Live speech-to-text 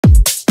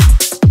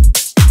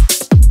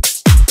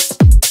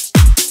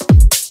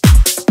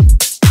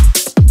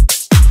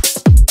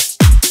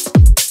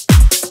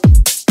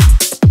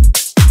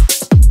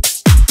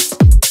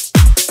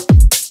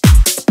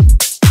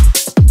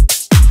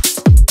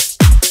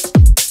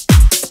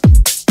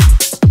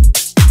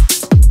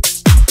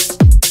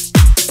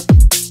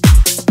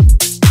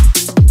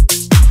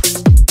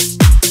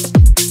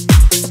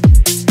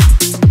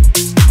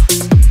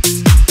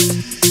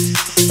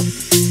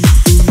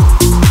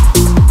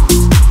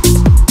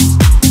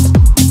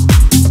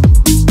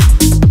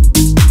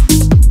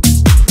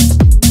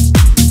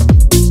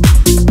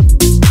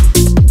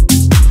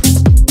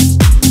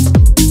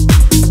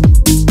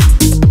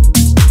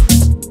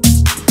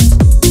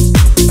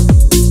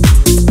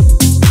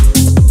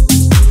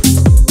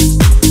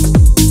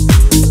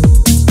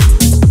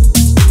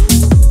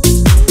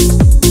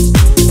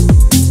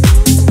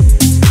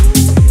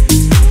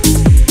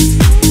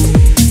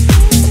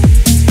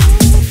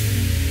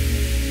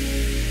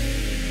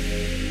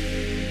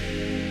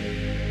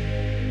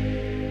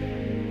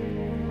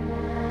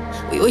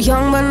We were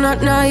young but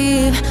not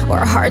naive,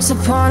 our hearts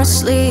upon our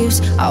sleeves.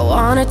 I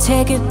wanna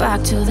take it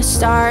back to the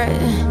start.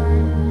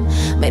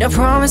 Made a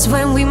promise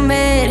when we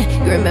met,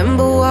 you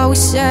remember what we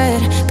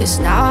said? Cause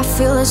now I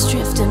feel us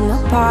drifting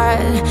apart.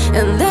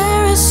 And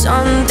there is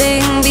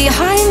something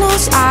behind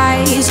those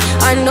eyes.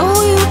 I know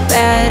you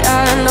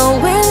better know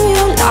when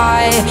you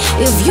lie.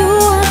 If you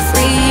want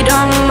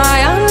freedom, I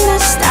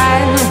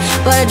understand,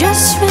 but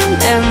just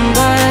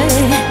remember,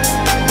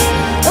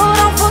 oh,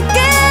 don't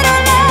forget I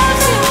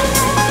love you.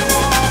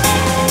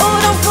 Oh,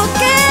 don't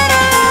forget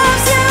I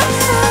love you.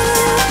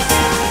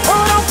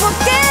 Oh, don't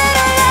forget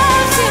I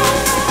love you.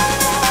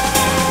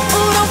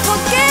 Oh, don't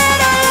forget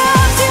I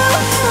love you.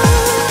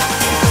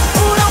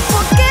 Oh, don't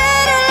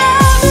forget I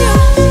love you.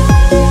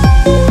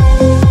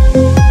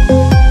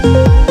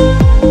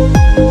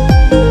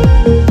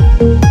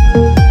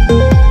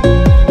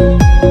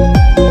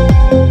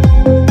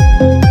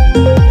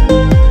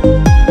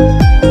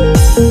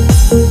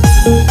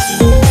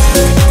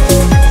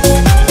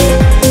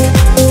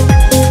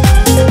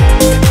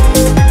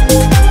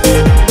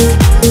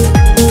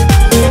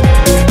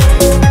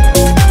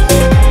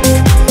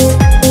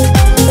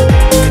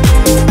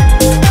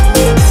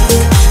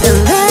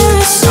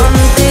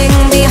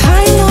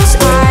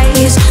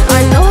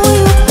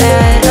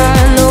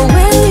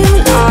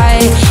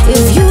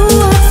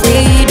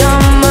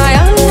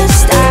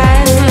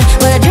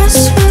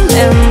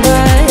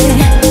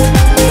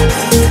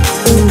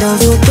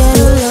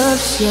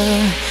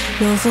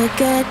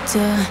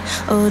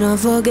 Oh, don't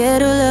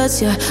forget who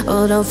loves you.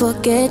 Oh, don't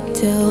forget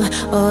to.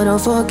 Oh, don't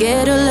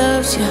forget who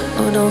loves you.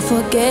 Oh, don't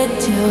forget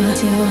to.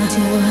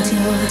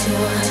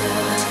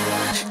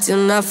 Do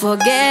not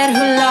forget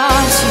who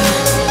loves you.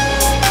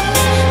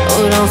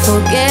 Oh, don't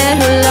forget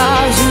who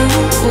loves you.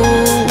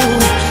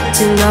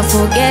 Do not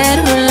forget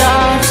who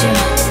loves you.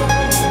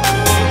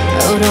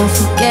 Oh, don't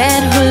forget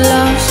who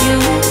loves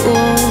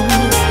you.